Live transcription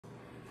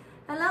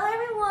Hello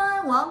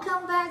everyone,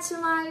 welcome back to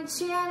my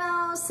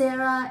channel.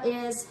 Sarah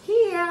is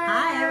here.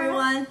 Hi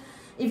everyone.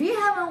 If you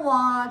haven't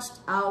watched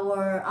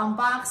our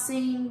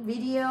unboxing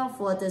video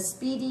for the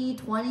Speedy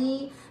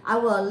 20, I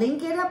will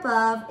link it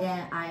above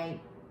and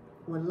I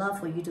would love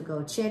for you to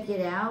go check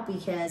it out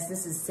because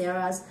this is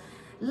Sarah's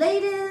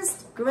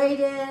latest,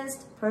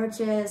 greatest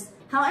purchase.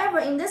 However,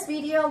 in this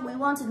video, we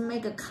wanted to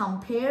make a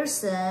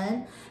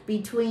comparison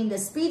between the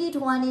Speedy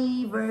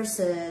 20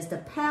 versus the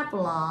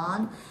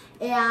Papillon,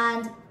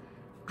 and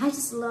I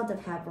just love the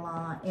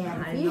Papillon.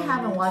 And if you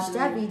haven't watched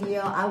that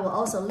video, I will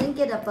also link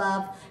it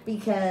above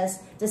because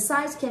the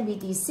size can be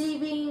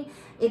deceiving.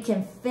 It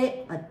can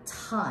fit a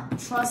ton.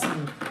 Trust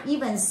me,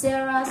 even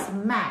Sarah's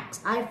Max,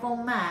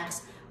 iPhone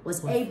Max,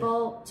 was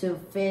able to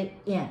fit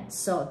in.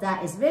 So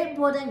that is very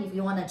important. If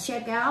you want to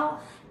check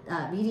out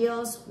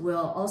videos, we'll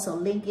also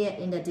link it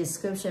in the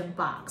description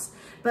box.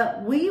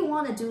 But we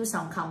want to do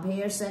some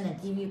comparison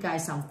and give you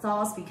guys some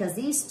thoughts because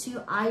these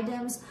two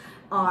items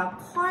are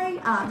quite,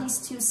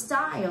 these two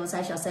styles,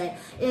 I shall say,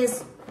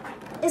 it's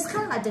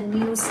kind of like the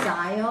new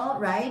style,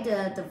 right?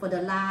 For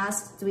the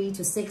last 3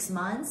 to 6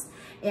 months.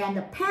 And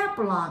the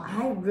Papillon,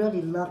 I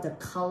really love the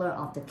color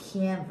of the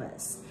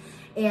canvas.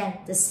 And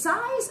the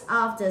size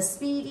of the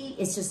Speedy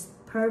is just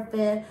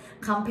perfect,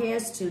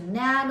 compares to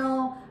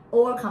Nano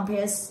or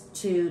compares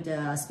to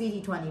the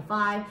Speedy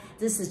 25.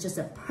 This is just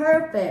a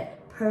perfect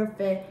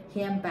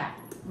handbag.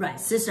 Right,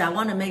 sister, I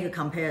want to make a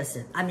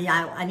comparison. I mean,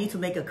 I need to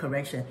make a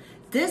correction.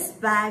 This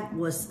bag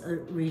was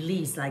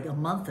released like a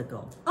month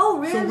ago. Oh,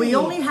 really? So we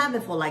only have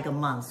it for like a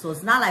month. So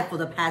it's not like for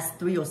the past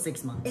 3 or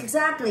 6 months.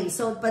 Exactly.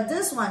 So, but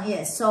this one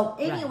is. So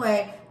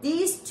anyway,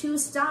 these two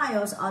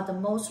styles are the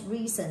most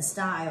recent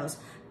styles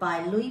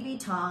by Louis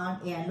Vuitton,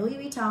 and Louis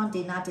Vuitton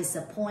did not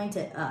disappoint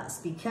us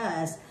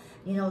because,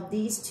 you know,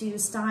 these two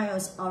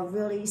styles are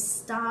really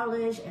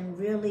stylish and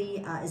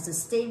really it's a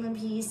statement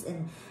piece,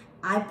 and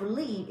I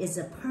believe it's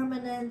a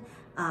permanent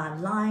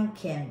line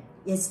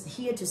is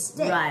here to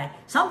stay. Right.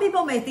 Some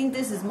people may think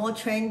this is more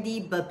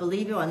trendy, but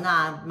believe it or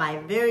not, my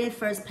very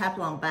first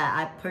Papillon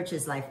bag I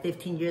purchased like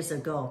 15 years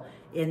ago,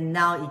 and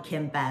now it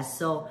came back.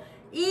 So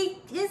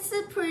it's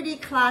a pretty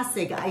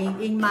classic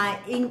in my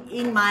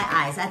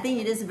eyes. I think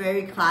it is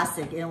very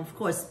classic, and of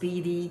course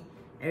Speedy.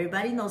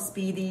 Everybody knows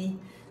Speedy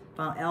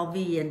from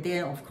LV, and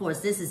then of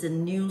course this is a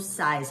new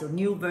size or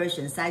new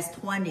version. Size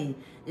 20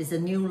 is a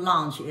new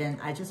launch, and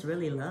I just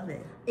really love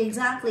it.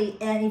 Exactly.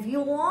 And if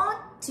you want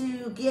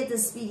to get the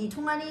Speedy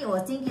 20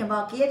 or thinking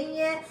about getting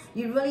it,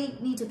 you really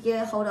need to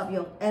get hold of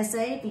your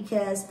SA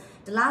because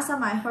the last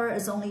time I heard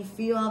is only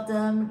few of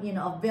them, you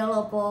know,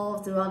 available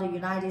throughout the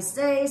United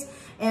States,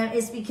 and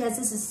it's because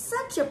this is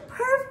such a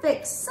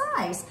perfect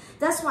size.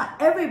 That's why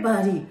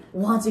everybody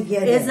wants to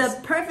get it. It's a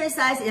perfect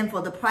size, and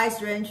for the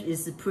price range,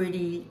 is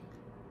pretty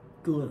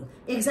good.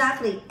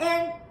 Exactly.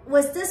 And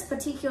with this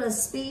particular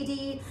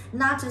Speedy,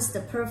 not just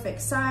the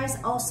perfect size,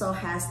 also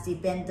has the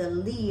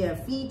bandolier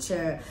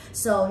feature.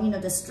 So, you know,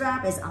 the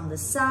strap is on the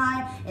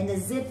side and the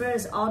zipper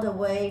is all the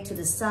way to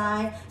the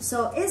side.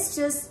 So it's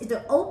just,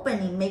 the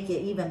opening make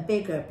it even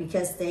bigger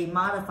because they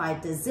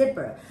modified the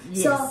zipper.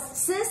 Yes. So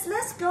since,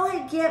 let's go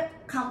ahead and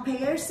get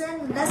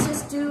comparison. Let's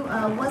just do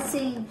what's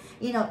in,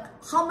 you know,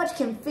 how much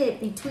can fit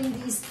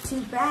between these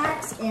two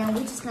bags, and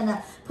we're just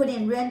gonna put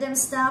in random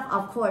stuff.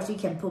 Of course, you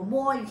can put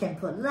more, you can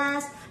put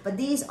less, but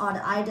these are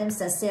the items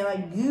that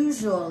Sarah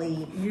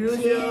usually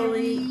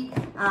carry,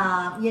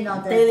 you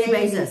know, the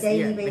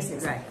daily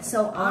basis. Right.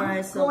 So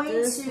I'm going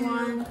this to.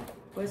 One,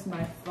 where's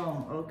my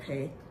phone?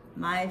 Okay,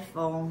 my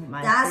phone.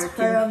 That's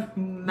 13 her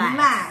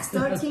Max.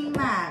 13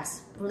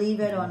 Max. Believe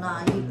it or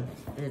not,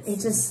 it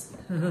just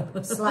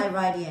slide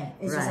right in.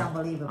 It's just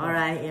unbelievable. All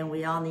right, and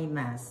we all need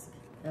masks.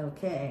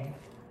 Okay.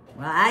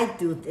 Well, I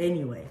do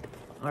anyway.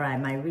 All right,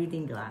 my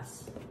reading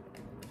glass.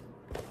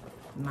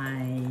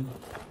 My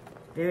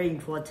very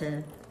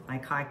important, my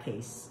card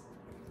case.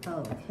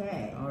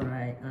 Okay. All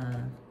right.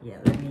 Yeah.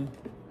 Let me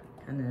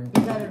kind of.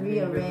 You gotta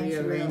rearrange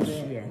a little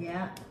bit.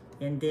 Yeah.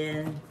 And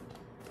then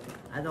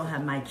I don't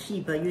have my key,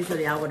 but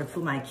usually I would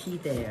put my key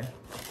there.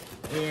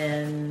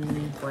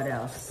 And what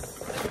else?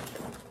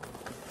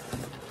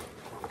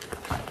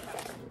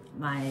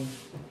 My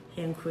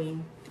hand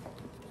cream.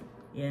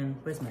 And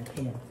where's my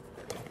pen?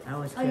 I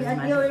always you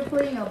already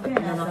put in your pen.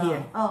 No,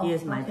 here. Oh,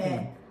 here's my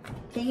pen.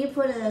 Can you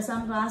put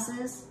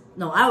sunglasses?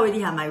 No, I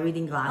already have my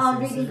reading glasses. Oh,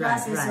 reading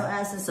glasses, so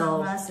as the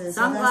sunglasses.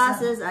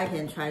 Sunglasses, I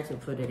can try to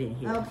put it in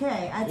here.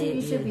 Okay, I think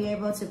you should be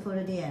able to put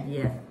it in.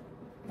 Yeah.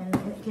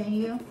 And can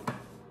you?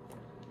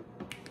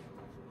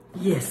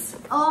 Yes.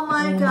 Oh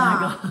my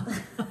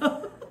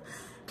God.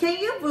 Can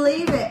you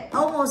believe it?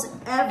 Almost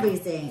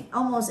everything.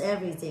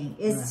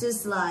 It's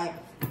just like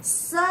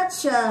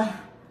such a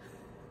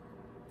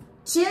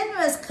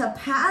generous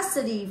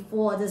capacity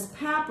for this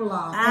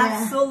Papillon.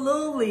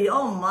 Absolutely.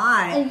 Oh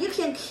my. And you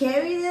can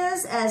carry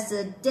this as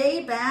a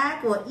day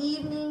bag or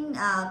evening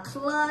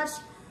clutch.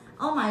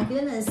 Oh my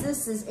goodness,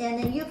 this is, and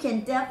then you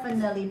can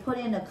definitely put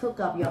in a cook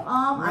up your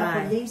arm.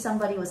 I believe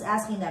somebody was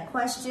asking that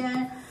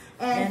question.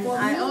 And for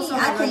I me, also I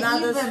have can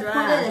another even strap.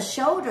 put it a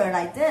shoulder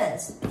like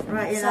this.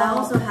 Right, and So, I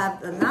also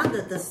have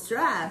the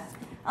strap.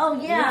 oh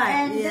yeah, Right,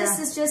 and yeah. this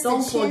is just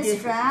Don't the chin forget-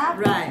 strap.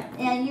 right.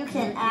 And you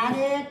can add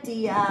it,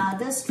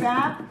 this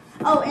strap.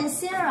 Oh, and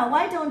Sarah,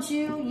 why don't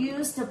you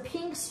use the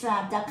pink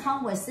strap that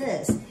comes with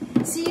this?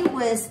 See,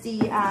 with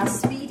the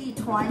Speedy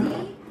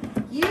 20,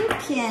 you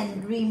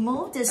can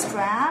remove the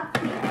strap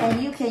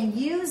and you can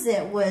use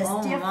it with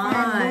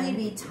different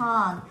Louis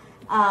Vuitton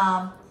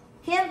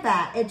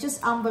handbag. It's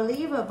just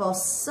unbelievable,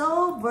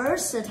 so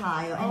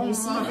versatile. And you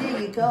see,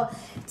 there you go.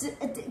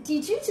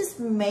 Did you just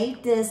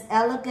make this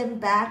elegant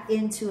bag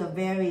into a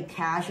very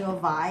casual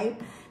vibe?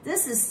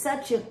 This is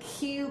such a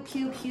cute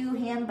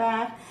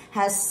handbag.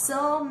 Has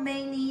so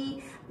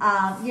many,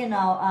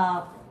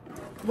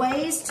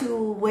 ways to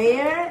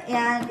wear,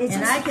 and it's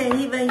And just, I can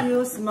even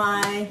use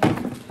my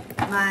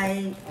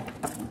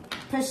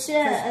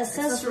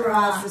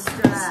accessory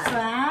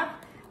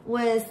strap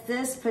with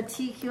this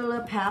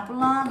particular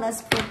Papillon.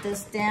 Let's put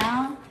this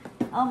down.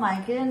 Oh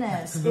my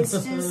goodness, it's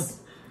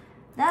just,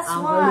 that's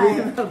why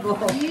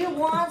you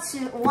want to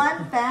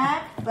one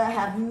bag but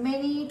have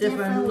many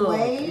different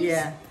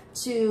ways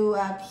to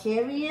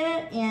carry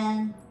it.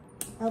 And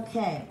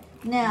okay,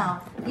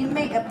 now you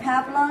make a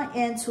Papillon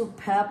into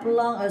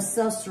Papillon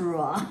accessory.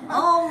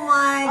 Oh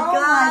my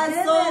God,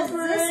 so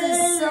pretty. This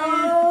is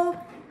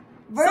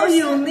so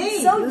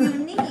unique. So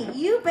unique.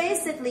 You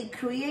basically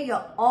create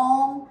your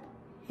own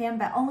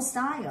handbag, own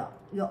style,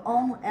 your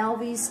own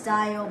LV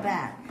style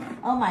bag.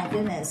 Oh my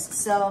goodness.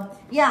 So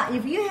yeah,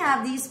 if you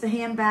have these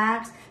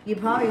handbags, you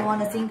probably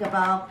want to think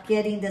about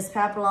getting this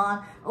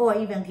Papillon or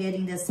even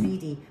getting the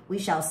Speedy. We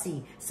shall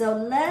see. So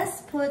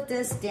let's put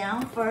this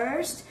down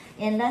first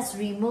and let's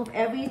remove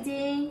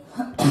everything.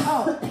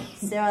 Oh,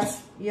 Sarah,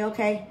 you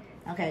okay?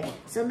 Okay,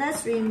 so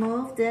let's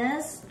remove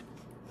this.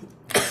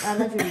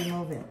 Let you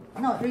remove it.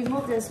 No,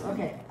 remove this.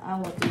 Okay, I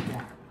will do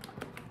that.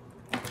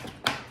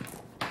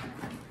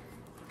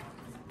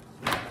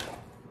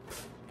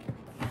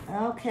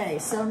 Okay,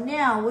 so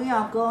now we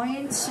are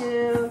going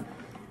to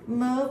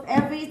move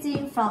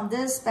everything from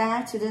this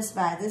bag to this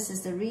bag. This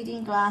is the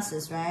reading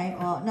glasses, right?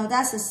 Or no,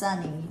 that's the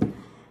Sunny.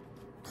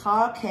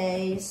 Car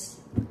case,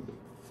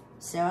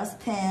 Sarah's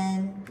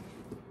pen,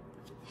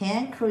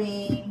 hand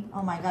cream.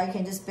 Oh my God, you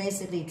can just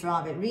basically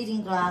drop it.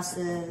 Reading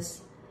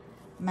glasses,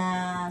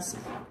 mask,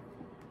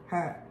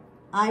 her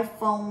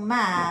iPhone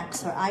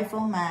Max,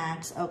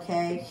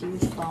 okay,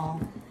 huge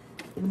phone,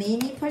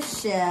 mini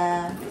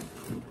pochette.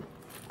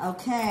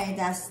 Okay,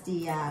 that's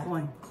the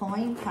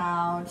coin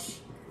pouch.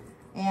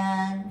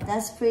 And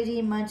that's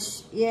pretty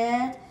much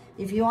it.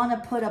 If you want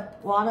to put a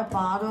water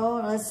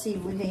bottle, let's see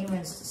if we can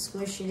even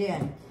squish it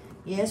in.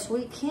 Yes,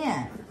 we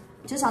can.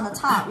 Just on the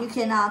top, you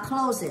cannot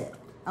close it.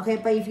 Okay,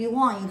 but if you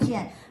want, you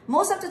can.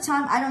 Most of the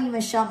time, I don't even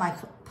shove my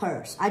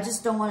purse. I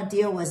just don't want to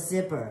deal with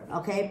zipper.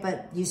 Okay,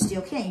 but you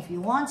still can if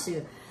you want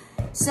to.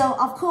 So,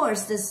 of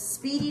course, the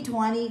Speedy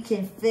 20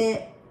 can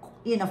fit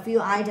in a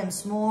few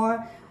items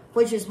more,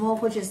 which is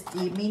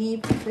the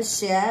mini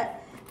pochette,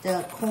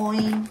 the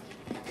coin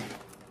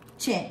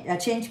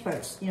change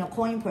purse,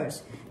 coin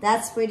purse.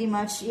 That's pretty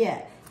much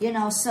it,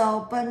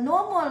 so, but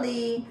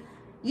normally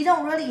you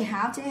don't really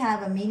have to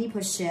have a mini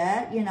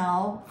pochette,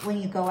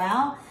 when you go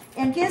out.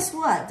 And guess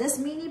what? This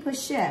mini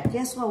pochette,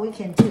 guess what we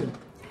can do?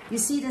 You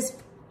see this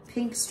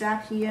pink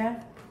strap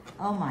here?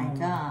 Oh my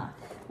God.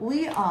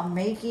 We are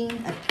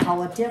making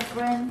our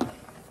different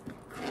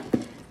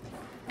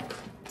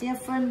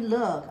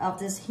look of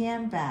this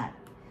handbag.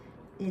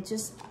 It's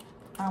just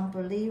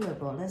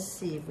unbelievable. Let's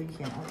see if we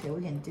can. Okay,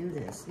 we can do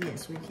this.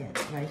 Yes, we can.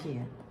 Right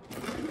here.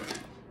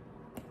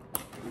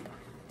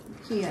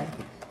 Here.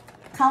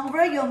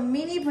 Convert your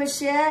mini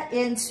pochette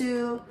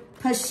into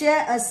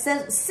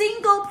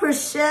single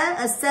pochette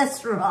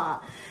accessory.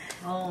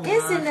 Oh,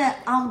 isn't it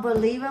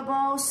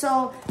unbelievable?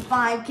 So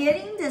by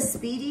getting the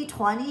Speedy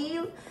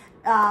 20,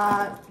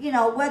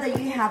 whether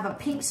you have a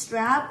pink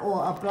strap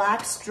or a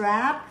black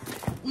strap,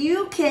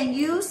 you can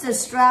use the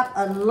strap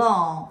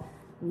alone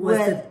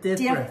with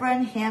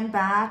different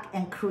handbag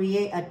and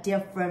create a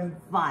different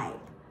vibe.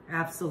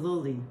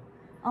 Absolutely.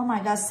 Oh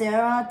my God,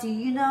 Sarah, do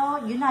you know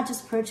you not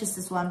just purchased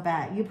this one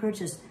bag, you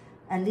purchased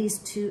at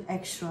least 2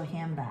 extra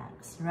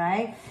handbags,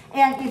 right?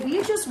 And if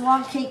you just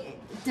want,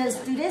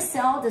 do they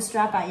sell the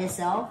strap by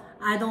itself?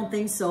 I don't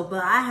think so,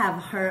 but I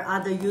have heard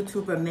other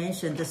YouTubers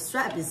mention the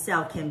strap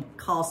itself can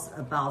cost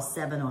about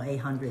 $700 or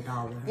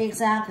 $800.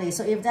 Exactly.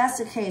 So if that's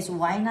the case,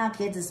 why not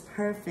get this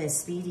perfect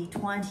Speedy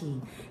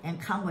 20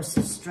 and come with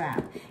the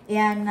strap?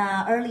 And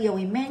earlier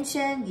we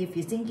mentioned, if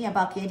you're thinking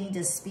about getting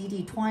the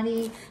Speedy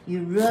 20,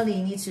 you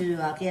really need to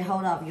get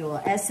hold of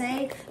your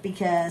essay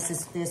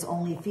because there's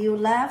only a few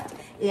left.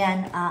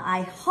 And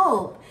I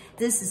hope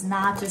this is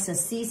not just a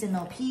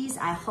seasonal piece.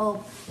 I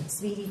hope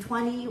Speedy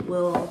 20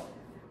 will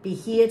be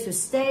here to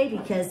stay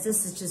because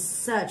this is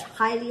just such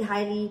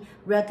highly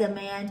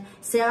recommend.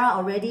 Sarah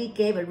already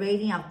gave a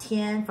rating of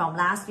 10 from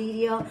last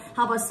video.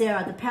 How about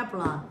Sarah, the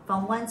Papillon,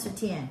 from 1 to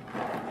 10?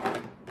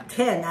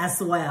 10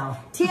 as well.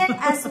 10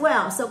 as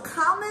well. So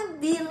comment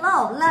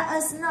below. Let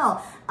us know.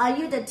 Are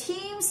you the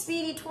Team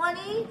Speedy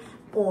 20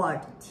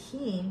 or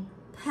Team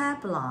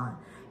Papillon?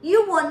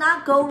 You will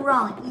not go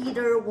wrong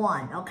either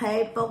one,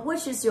 okay? But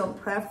which is your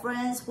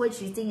preference?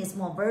 Which you think is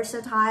more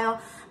versatile?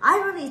 I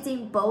really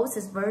think both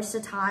is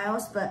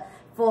versatile, but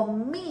for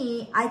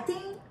me, I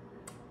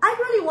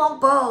really want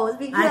both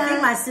because I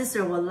think my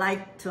sister would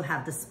like to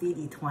have the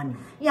Speedy 20.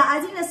 Yeah, I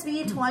think the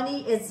Speedy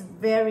 20 is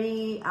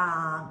very,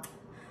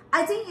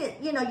 I think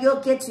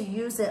you'll get to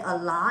use it a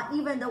lot.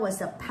 Even though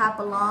it's a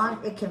Papillon,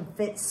 it can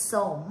fit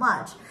so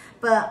much.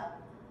 But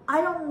I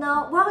don't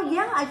know. Well,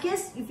 yeah, I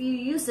guess if you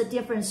use a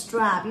different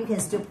strap, you can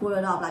still pull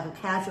it off like a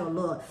casual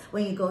look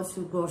when you go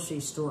to grocery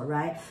store,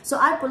 right? So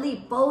I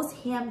believe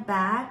both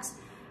handbags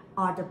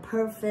are the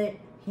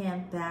perfect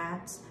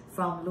handbags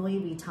from Louis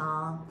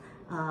Vuitton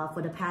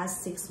for the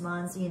past 6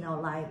 months,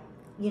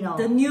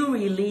 The new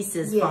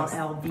releases from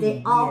LV.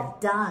 They all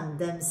done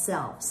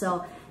themselves.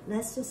 So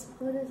let's just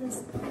put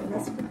this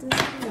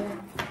here.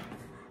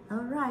 All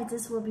right,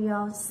 this will be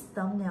our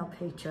thumbnail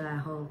picture, I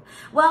hope.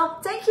 Well,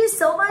 thank you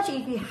so much.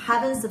 If you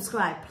haven't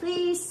subscribed,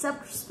 please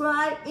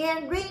subscribe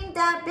and ring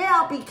that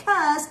bell,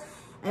 because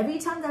every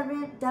time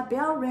that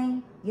bell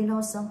rings, you know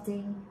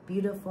something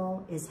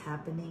beautiful is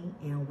happening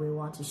and we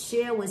want to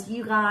share with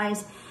you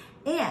guys.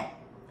 And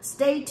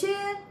stay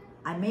tuned.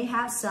 I may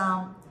have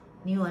some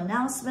new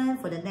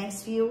announcement for the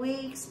next few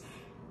weeks.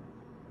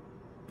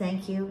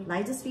 Thank you.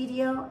 Like this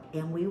video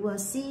and we will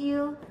see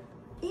you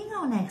in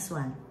our next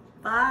one.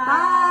 Bye.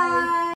 Bye.